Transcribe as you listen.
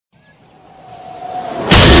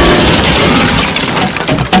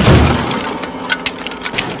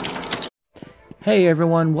Hey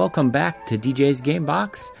everyone, welcome back to DJ's Game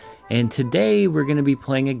Box, and today we're going to be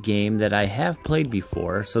playing a game that I have played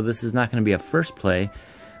before, so this is not going to be a first play,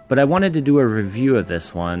 but I wanted to do a review of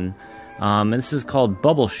this one. This is called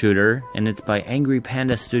Bubble Shooter, and it's by Angry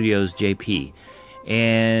Panda Studios-JP,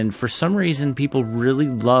 and for some reason people really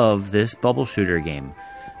love this Bubble Shooter game.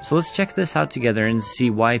 So let's check this out together and see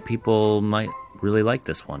why people might really like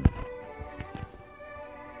this one.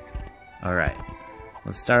 Alright.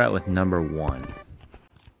 Let's start out with number 1.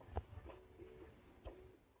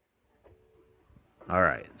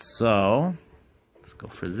 Alright, so let's go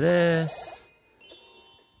for this.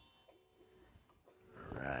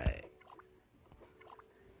 Alright.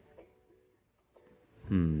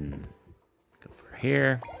 Go for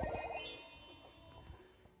here.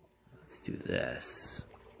 Let's do this.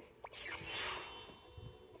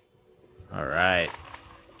 Alright.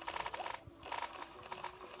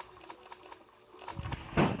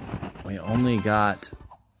 We only got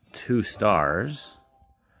 2 stars,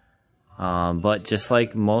 but just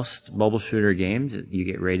like most bubble shooter games, you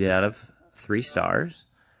get rated out of 3 stars.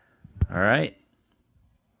 Alright,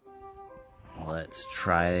 let's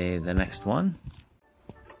try the next one.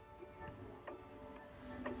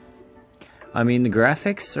 I mean, the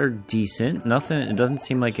graphics are decent. It doesn't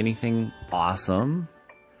seem like anything awesome,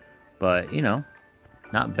 but you know,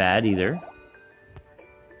 not bad either.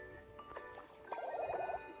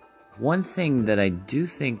 One thing that I do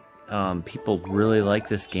think people really like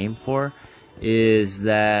this game for is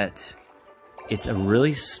that it's a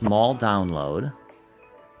really small download.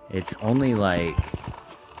 It's only like,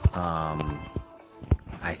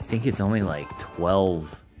 I think it's only like 12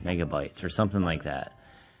 megabytes or something like that.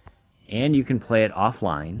 And you can play it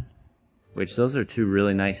offline, which those are 2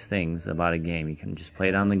 really nice things about a game. You can just play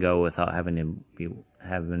it on the go without having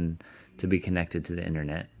to be connected to the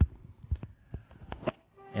internet.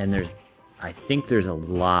 And I think there's a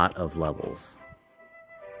lot of levels.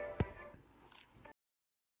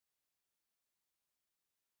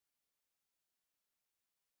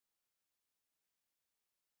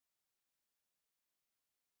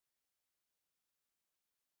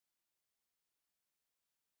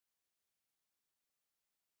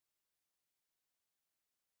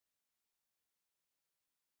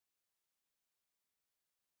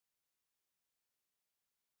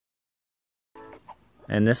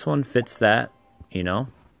 And this one fits that, you know,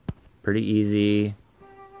 pretty easy.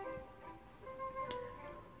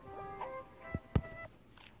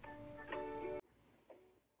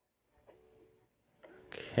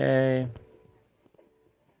 Okay.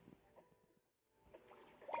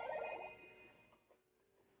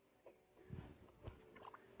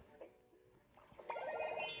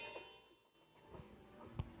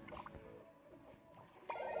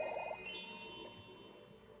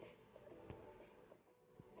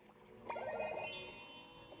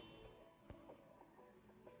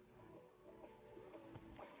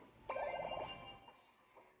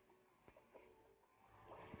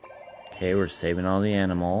 Okay, we're saving all the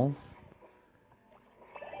animals.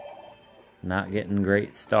 Not getting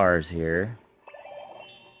great stars here.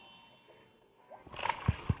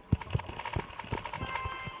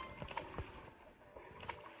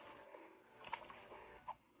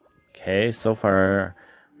 Okay, so far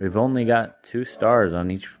we've only got 2 stars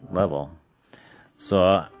on each level.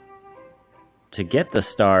 So to get the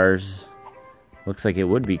stars, looks like it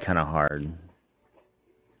would be kind of hard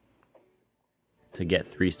to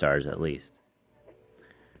get 3 stars at least.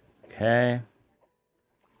 Okay.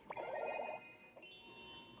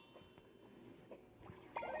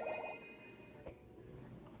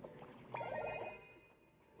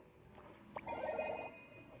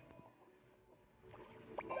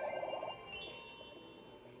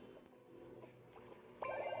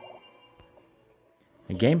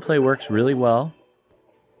 The gameplay works really well.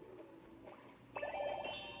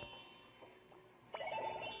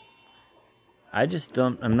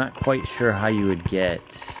 I'm not quite sure how you would get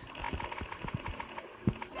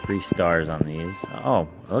 3 stars on these. Oh,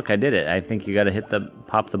 look, I did it. I think you gotta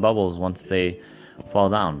pop the bubbles once they fall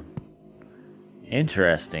down.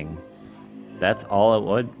 Interesting. That's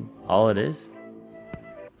all it is?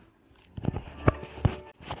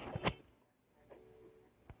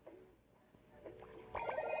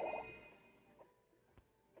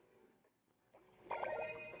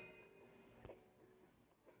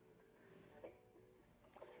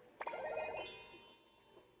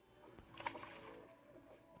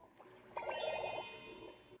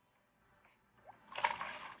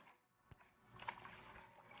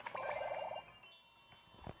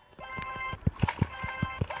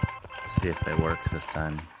 See if it works this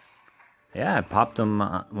time. Yeah, I popped them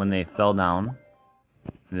when they fell down.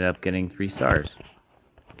 Ended up getting 3 stars.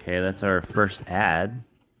 Okay, that's our first ad,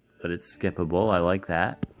 but it's skippable. I like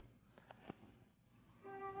that.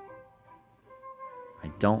 I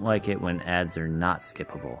don't like it when ads are not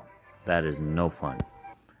skippable. That is no fun.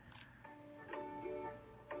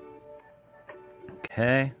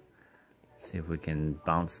 Okay, let's see if we can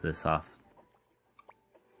bounce this off.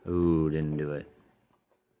 Ooh, didn't do it.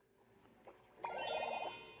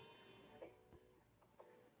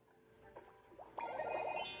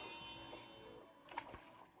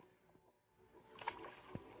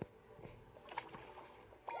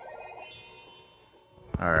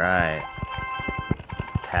 Alright.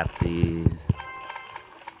 Tap these.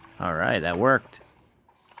 Alright, that worked.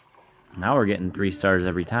 Now we're getting 3 stars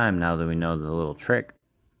every time now that we know the little trick.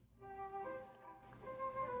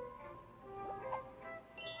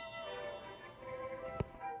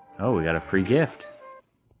 Oh, we got a free gift.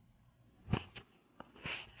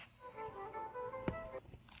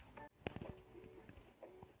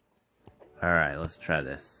 Alright, let's try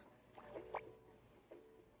this.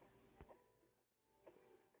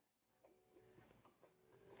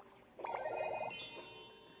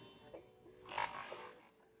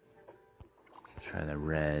 Let's try the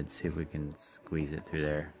red, see if we can squeeze it through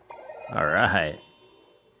there. Alright.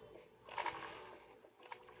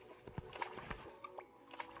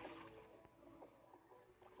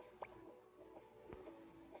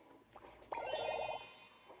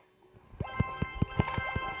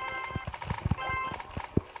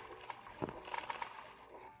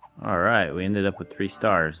 Alright, we ended up with 3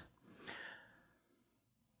 stars.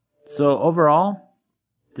 So overall,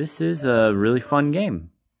 this is a really fun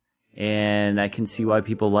game. And I can see why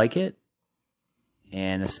people like it.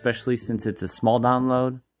 And especially since it's a small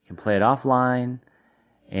download, you can play it offline,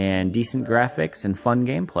 and decent graphics and fun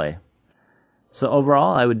gameplay. So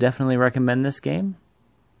overall, I would definitely recommend this game.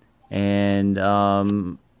 And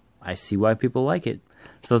I see why people like it.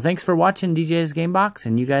 So thanks for watching DJ's Gamebox,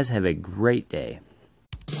 and you guys have a great day.